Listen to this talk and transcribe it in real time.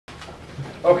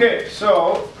Okay,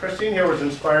 so Christine here was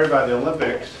inspired by the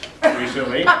Olympics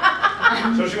recently,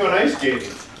 so she went ice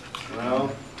skating.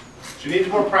 Well, she needs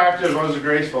more practice. Wasn't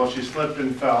graceful. She slipped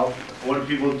and fell. What do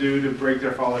people do to break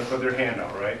their fall? They put their hand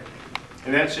out, right?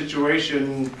 In that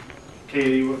situation,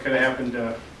 Katie, what could have happened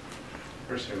to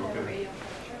Christine?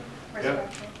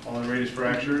 Yep, all the radius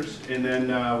fractures. And then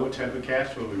what type of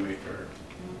cast will we make for her?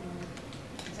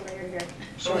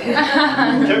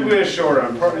 Typically a short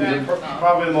arm,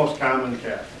 probably the most common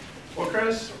cast. Well,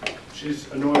 Chris,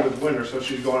 she's annoyed with winter, so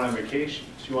she's going on vacation.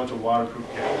 She wants a waterproof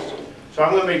cast. So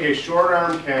I'm going to make a short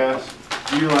arm cast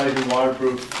utilizing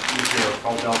waterproof material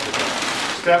called Delta Dry.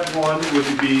 Step one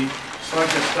would be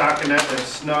select a stockinette that's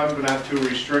snug but not too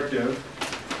restrictive.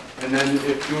 And then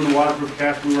if doing a waterproof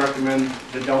cast, we recommend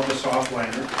the Delta Soft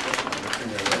Liner.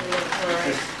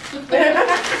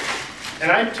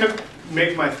 And I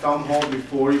make my thumb hold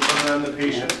before you put it on the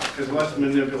patient, because the less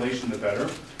manipulation, the better.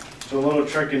 So a little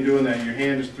trick in doing that, your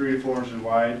hand is 3 to 4 inches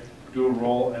wide, do a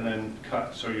roll, and then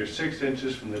cut. So you're 6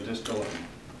 inches from the distal end.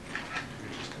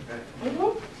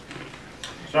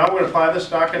 So now we're going to apply the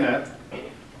stockinette.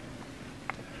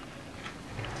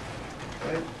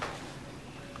 Okay.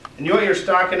 And you want your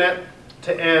stockinette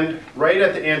to end right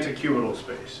at the antecubital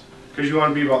space, because you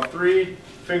want to be about 3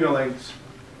 finger lengths.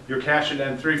 Your cast should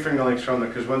end 3 finger lengths from there,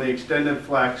 because when they extend and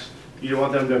flex, you don't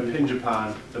want them to impinge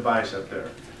upon the bicep there.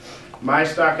 My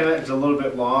stockinette is a little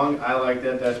bit long. I like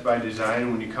that. That's by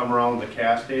design. When you come around with the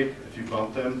cast tape, if you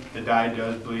bump them, the dye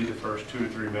does bleed the first 2 to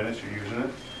 3 minutes you're using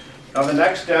it. Now the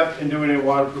next step in doing a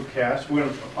waterproof cast, we're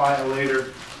going to apply a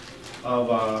layer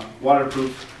of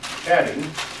waterproof padding,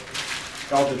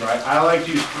 Delta Dry. I like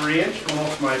to use 3-inch for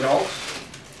most of my adults.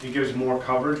 It gives more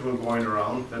coverage when going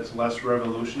around. That's less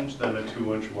revolutions than a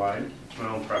 2-inch wide. It's my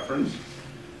own preference.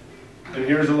 And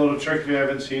here's a little trick if you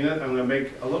haven't seen it. I'm going to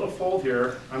make a little fold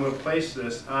here. I'm going to place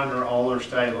this on her ulnar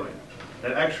styloid.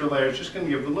 That extra layer is just going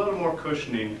to give a little more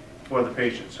cushioning for the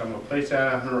patient. So I'm going to place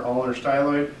that on her ulnar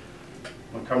styloid.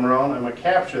 I'm going to come around. I'm going to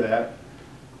capture that,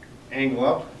 angle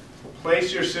up.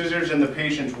 Place your scissors in the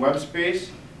patient's web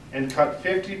space and cut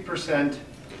 50%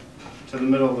 to the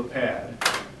middle of the pad.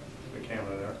 The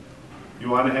camera there. You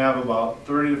want to have about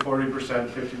 30 to 40%,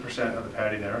 50% of the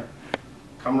padding there.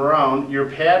 Come around. Your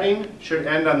padding should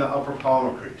end on the upper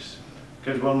palmar crease,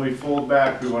 because when we fold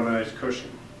back, we want a nice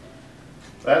cushion.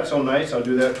 That's so nice, I'll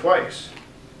do that twice.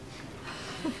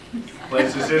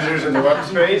 Place the scissors in the web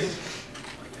space.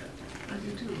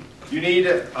 You need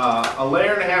a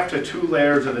layer and a half to 2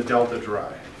 layers of the Delta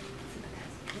Dry.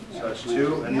 So that's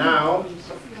 2. And now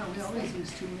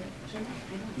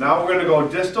we're going to go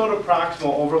distal to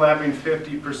proximal, overlapping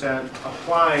 50%,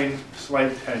 applying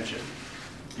slight tension.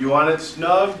 You want it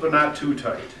snug, but not too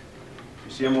tight.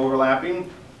 You see I'm overlapping?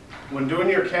 When doing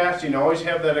your casting, always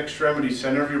have that extremity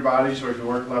center of your body so if you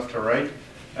work left to right.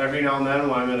 Every now and then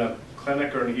when I'm in a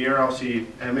clinic or an ER, I'll see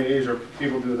MAs or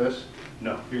people do this.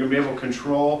 No, you're going to be able to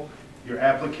control your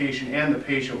application and the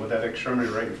patient with that extremity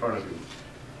right in front of you.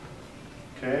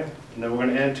 Okay, and then we're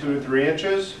going to end 2 to 3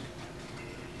 inches.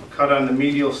 We'll cut on the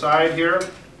medial side here.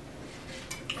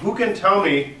 Who can tell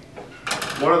me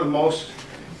one of the most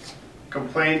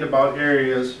complained about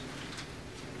areas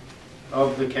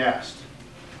of the cast?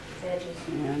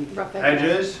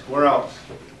 Edges. Where else?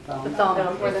 The thumb.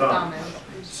 Where the thumb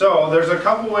is. So there's a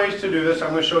couple ways to do this. I'm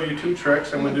going to show you 2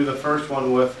 tricks. I'm going to do the first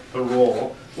one with the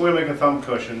roll. We're going to make a thumb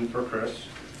cushion for Chris.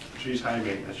 She's high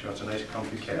maintenance. She wants a nice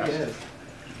comfy cast. Yes.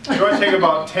 So you're going to take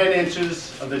about 10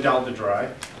 inches of the Delta Dry.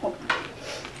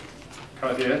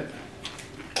 Cut it.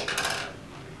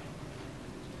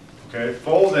 Okay,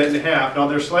 fold it in half. Now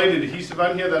there's slight adhesive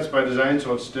on here. That's by design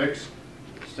so it sticks.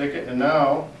 Stick it. And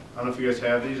now, I don't know if you guys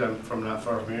have these. I'm from not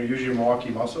far from here. Use your Milwaukee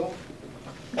Muscle.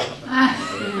 Look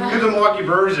at the Milwaukee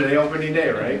Brewers today, opening day,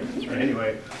 right?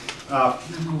 Anyway,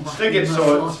 stick it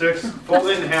so it sticks. Fold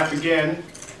it in half again.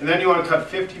 And then you want to cut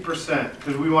 50%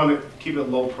 because we want to keep it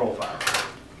low profile.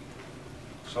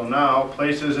 So now,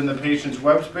 place this in the patient's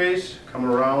web space, come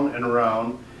around and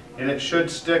around, and it should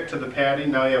stick to the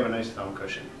padding. Now you have a nice thumb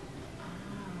cushion.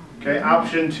 Okay,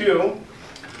 option 2,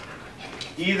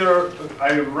 either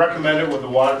I recommend it with a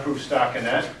waterproof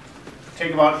stockinette.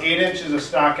 Take about 8 inches of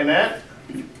stockinette,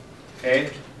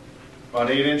 okay, about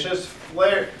 8 inches,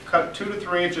 flare, cut 2 to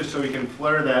 3 inches so you can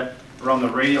flare that around the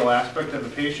radial aspect of the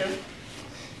patient.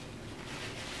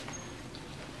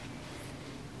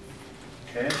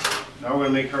 Okay, now we're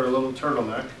going to make her a little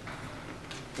turtleneck.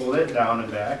 Pull it down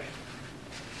and back.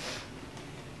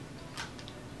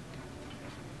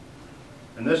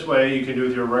 And this way you can do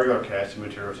with your regular casting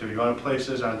material too. You want to place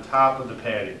this on top of the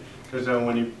padding, because then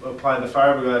when you apply the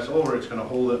fiberglass over, it's going to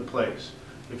hold it in place.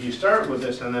 If you start with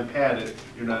this and then pat it,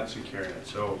 you're not securing it.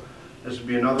 So this would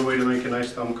be another way to make a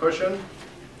nice thumb cushion.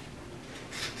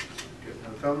 Get my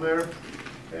thumb there.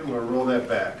 Okay, I'm going to roll that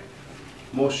back.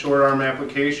 Most short arm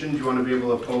applications, you want to be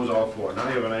able to pose all four. Now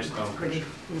you have a nice thumb cushion.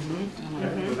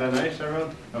 Okay, was that nice,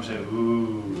 everyone? I'm saying,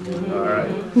 ooh. All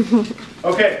right.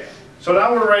 Okay, so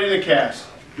now we're ready to cast.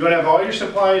 You want to have all your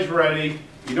supplies ready.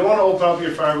 You don't want to open up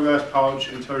your fiberglass pouch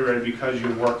until you're ready because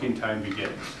your working time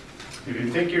begins. If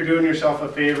you think you're doing yourself a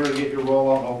favor to get your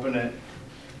roll out and open it,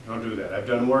 don't do that. I've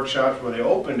done workshops where they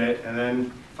opened it and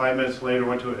then 5 minutes later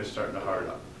went to it and it's starting to hard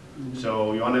up.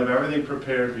 So you want to have everything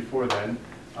prepared before then,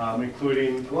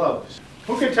 including gloves.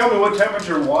 Who can tell me what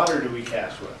temperature water do we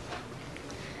cast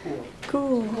with?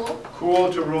 Cool.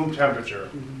 Cool to room temperature.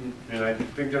 And I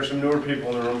think there's some newer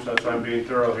people in the room, so that's why I'm being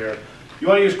thorough here. You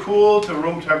want to use cool to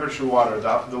room temperature water.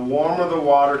 The warmer the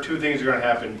water, two things are going to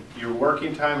happen. Your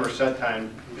working time or set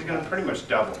time is going to pretty much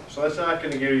double. So that's not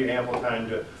going to give you ample time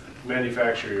to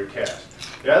manufacture your cast.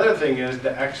 The other thing is the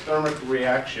exthermic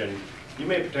reaction. You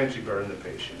may potentially burn the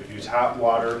patient. If you use hot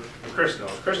water, Chris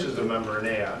knows. Chris is a member of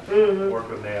NAIOD.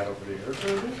 Worked with NAIOD over the years.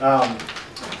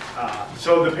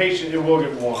 So the patient, it will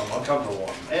get warm, uncomfortable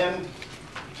warm. And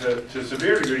to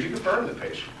severe degrees, you can burn the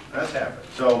patient. That's happened.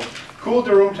 So cool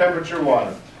to room temperature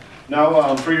water.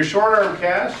 Now for your short arm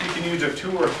cast, you can use a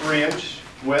 2 or 3 inch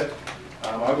width.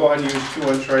 I'll go ahead and use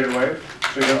 2 inch right away.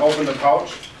 So you're going to open the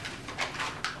pouch,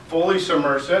 fully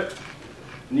submerge it.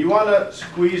 And you want to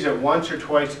squeeze it once or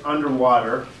twice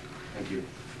underwater. Thank you.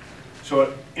 So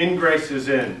it ingraces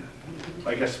in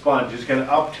like a sponge. It's going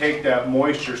to uptake that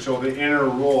moisture so the inner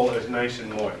roll is nice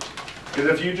and moist. Because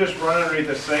if you just run underneath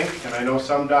the sink, and I know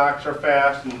some docs are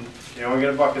fast and you only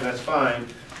get a bucket, that's fine.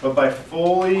 But by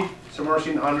fully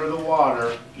submerging under the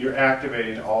water, you're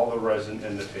activating all the resin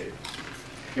in the tape.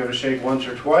 Give it a shake once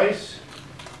or twice.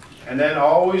 And then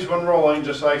always when rolling,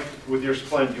 just like with your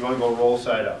splint, you want to go roll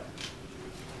side up.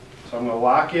 So I'm going to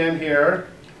lock in here,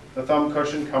 the thumb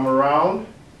cushion, come around,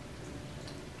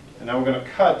 and now we're going to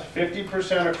cut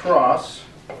 50% across.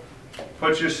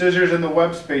 Put your scissors in the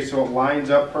web space so it lines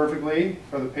up perfectly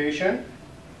for the patient.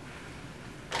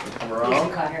 Come around.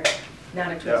 He's a cutter,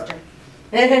 not a twister.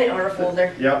 Yep. Or a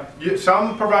folder. Yep.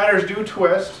 Some providers do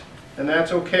twist, and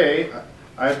that's okay.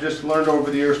 I've just learned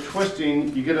over the years,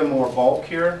 twisting, you get a more bulk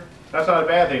here. That's not a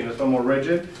bad thing, it's a little more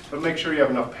rigid, but make sure you have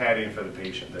enough padding for the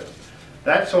patient there.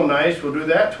 That's so nice, we'll do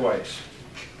that twice.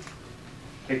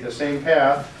 Take the same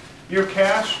path. Your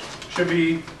cast should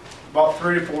be about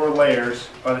 3 to 4 layers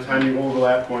by the time you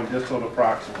overlap going distal to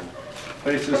proximal.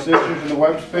 Place the scissors in the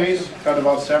web space, cut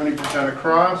about 70%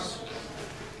 across.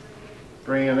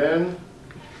 Bring it in,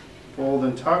 fold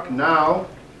and tuck. Now,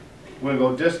 we're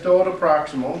going to go distal to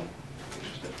proximal.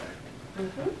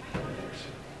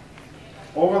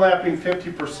 Overlapping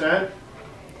 50%.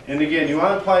 And again, you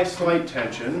want to apply slight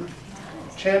tension.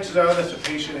 Chances are that the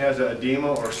patient has an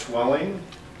edema or swelling,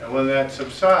 and when that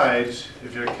subsides,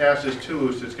 if your cast is too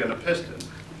loose, it's going to piston.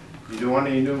 You don't want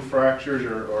any new fractures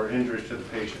or injuries to the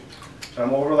patient. So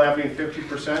I'm overlapping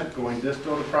 50%, going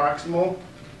distal to proximal,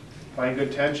 applying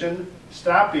good tension,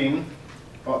 stopping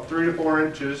about 3 to 4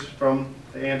 inches from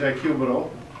the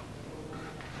antecubital.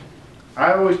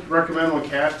 I always recommend when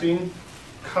casting,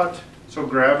 cut so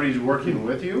gravity is working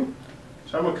with you.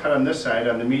 So I'm going to cut on this side,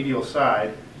 on the medial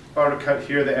side. If I were to cut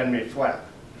here, the end may flap.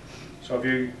 So if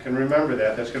you can remember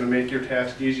that, that's going to make your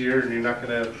task easier and you're not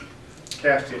going to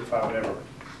cast tape flop ever.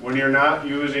 When you're not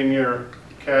using your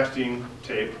casting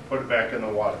tape, put it back in the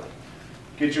water.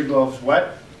 Get your gloves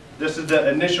wet. This is the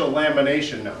initial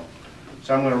lamination now.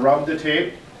 So I'm going to rub the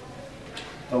tape.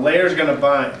 The layer is going to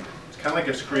bind. It's kind of like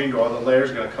a screen door. The layer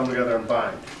is going to come together and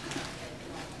bind.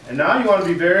 And now you want to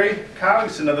be very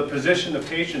cognizant of the position the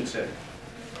patient's in.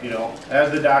 You know,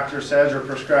 as the doctor says or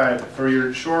prescribed, for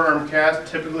your short arm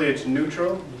cast, typically it's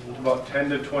neutral, about 10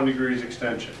 to 20 degrees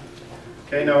extension.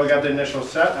 Okay, now we got the initial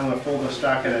set. I'm going to fold the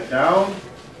stockinette down,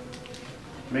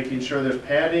 making sure there's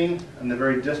padding on the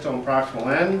very distal and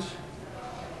proximal ends.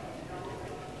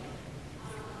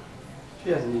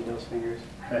 She doesn't need those fingers.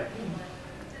 Okay.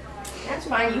 That's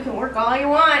fine, you can work all you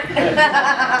want. Okay.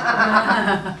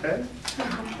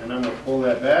 And I'm going to pull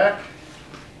that back.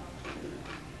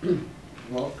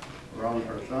 Well, around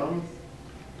her thumb.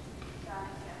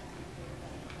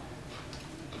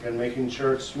 Again, making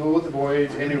sure it's smooth,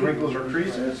 avoid any wrinkles or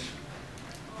creases.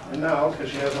 And now, because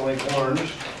she has a like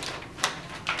orange,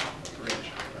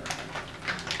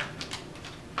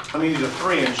 I'm going to use a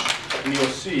 3-inch, and you'll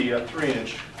see a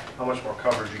 3-inch how much more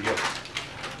coverage you get.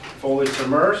 Fully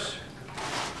submerse,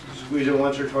 squeeze it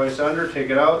once or twice under, take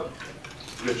it out,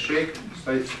 good shake,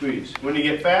 slight squeeze. When you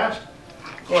get fast,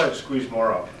 go ahead and squeeze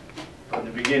more out. But in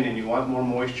the beginning, you want more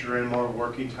moisture in, more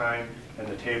working time, and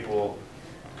the tape will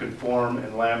conform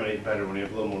and laminate better when you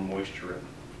have a little more moisture in.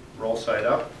 Roll side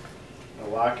up,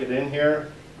 and lock it in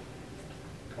here,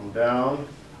 come down.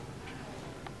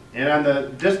 And on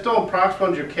the distal and proximal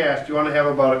of your cast, you want to have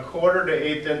about 1/4 to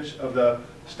 1/8 inch of the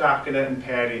stockinette and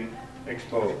padding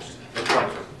exposed.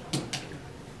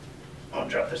 I'll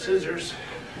drop the scissors.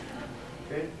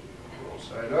 Okay, roll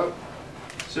side up.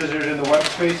 Scissors in the wet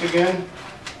space again,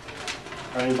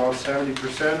 probably about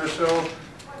 70% or so.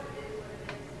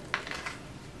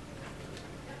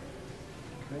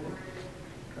 Okay,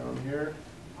 down here.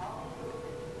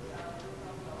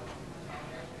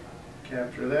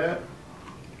 Capture that.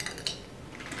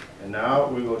 And now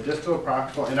we go distal,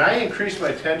 proximal, and I increase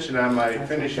my tension on my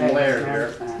finishing layer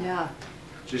here. Yeah.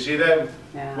 Do you see that?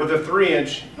 Yeah. With a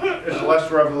 3-inch, there's less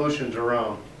revolutions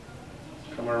around.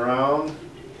 Come around,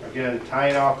 again,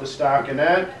 tying off the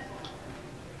stockinette.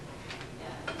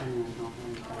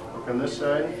 Look on this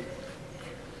side.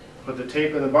 Put the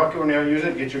tape in the bucket when you're using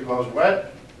it, get your gloves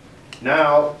wet.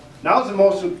 Now's the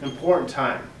most important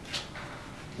time.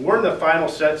 We're in the final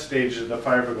set stages of the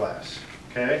fiberglass,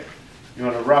 okay? You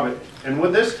want to rub it. And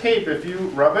with this tape, if you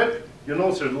rub it, you'll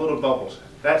notice there's little bubbles.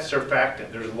 That's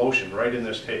surfactant. There's lotion right in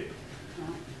this tape.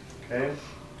 Okay?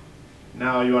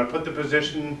 Now you want to put the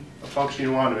position, the function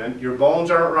you want them in. Your bones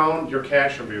aren't round, your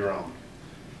cash will be round.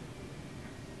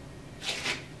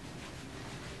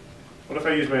 What if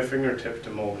I use my fingertip to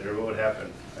mold here? What would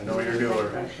happen? I know you're newer.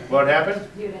 What would happen?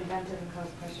 You'd invent it and cause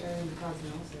pressure and cause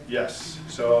an ulcer. Yes.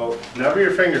 So never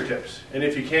your fingertips. And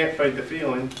if you can't fight the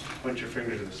feeling, point your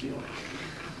finger to the ceiling.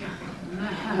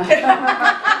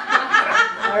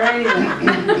 Alrighty then.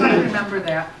 I remember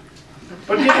that.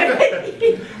 But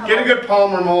get a good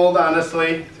Palmer mold,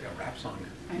 honestly. It's like a rap song.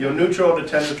 You'll neutral to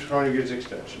 10 to 20 gauge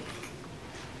extension.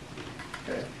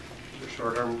 Okay. Your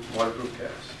short arm waterproof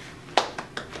cast.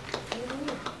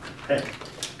 Okay.